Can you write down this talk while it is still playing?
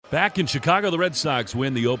Back in Chicago, the Red Sox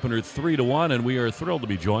win the opener 3-1, and we are thrilled to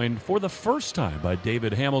be joined for the first time by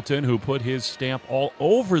David Hamilton, who put his stamp all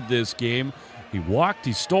over this game. He walked,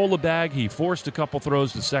 he stole a bag, he forced a couple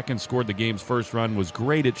throws to second, scored the game's first run, was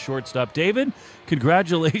great at shortstop. David,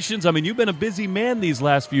 congratulations. I mean, you've been a busy man these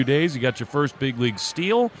last few days. You got your first big league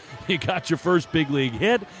steal, you got your first big league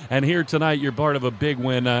hit, and here tonight you're part of a big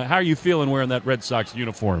win. How are you feeling wearing that Red Sox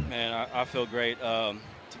uniform? Man, I feel great. To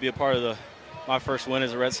be a part of my first win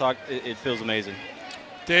as a Red Sox, it feels amazing.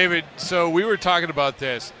 David, so we were talking about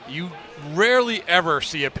this. You rarely ever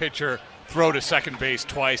see a pitcher throw to second base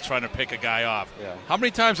twice trying to pick a guy off. Yeah. How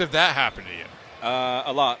many times have that happened to you?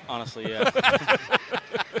 A lot, honestly, yeah.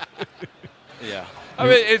 Yeah. I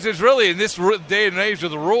mean, it's really, in this day and age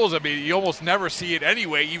of the rules, I mean, you almost never see it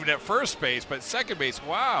anyway, even at first base. But second base,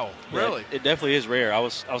 wow, really? Yeah, it definitely is rare. I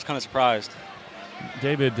was kind of surprised.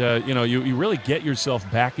 David, you really get yourself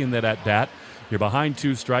back in that at-bat. You're behind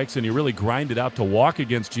 2 strikes, and you really grind it out to walk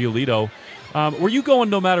against Giolito. Were you going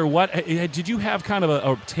no matter what? Did you have kind of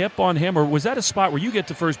a tip on him, or was that a spot where you get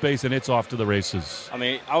to first base and it's off to the races? I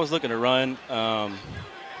mean, I was looking to run.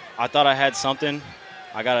 I thought I had something.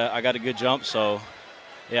 I got a good jump, so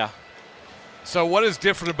yeah. So what is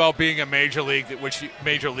different about being a major leaguer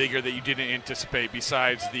that you didn't anticipate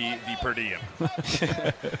besides the per diem?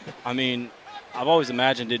 I mean, I've always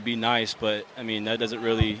imagined it'd be nice, but I mean that doesn't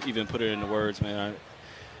really even put it into words, man.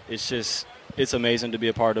 It's amazing to be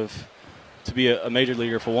a part of. To be a major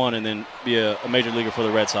leaguer for one, and then be a major leaguer for the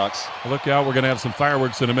Red Sox. Look out, we're going to have some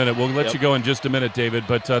fireworks in a minute. We'll let you go in just a minute, David,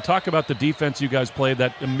 but talk about the defense you guys played.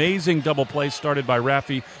 That amazing double play started by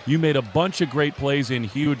Raffy. You made a bunch of great plays in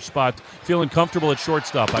huge spots. Feeling comfortable at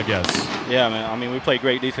shortstop, I guess. Yeah, man. I mean, we played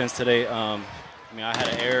great defense today. I had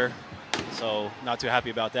an error, so not too happy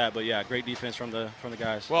about that. But, yeah, great defense from the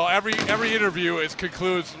guys. Well, every interview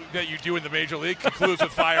concludes that you do in the major league concludes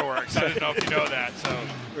with fireworks. I don't know if you know that. So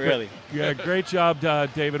really. Yeah, great job,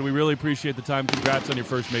 David. We really appreciate the time. Congrats on your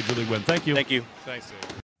first major league win. Thank you. Thank you. Thanks,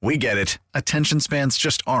 Dave. We get it. Attention spans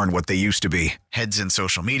just aren't what they used to be. Heads in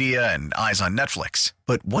social media and eyes on Netflix.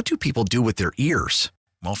 But what do people do with their ears?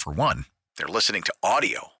 Well, for one, they're listening to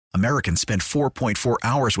audio. Americans spend 4.4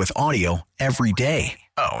 hours with audio every day.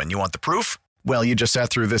 Oh, and you want the proof? Well, you just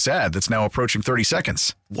sat through this ad that's now approaching 30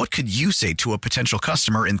 seconds. What could you say to a potential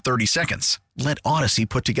customer in 30 seconds? Let Odyssey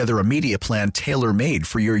put together a media plan tailor-made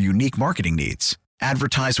for your unique marketing needs.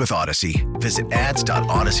 Advertise with Odyssey. Visit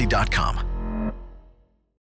ads.odyssey.com.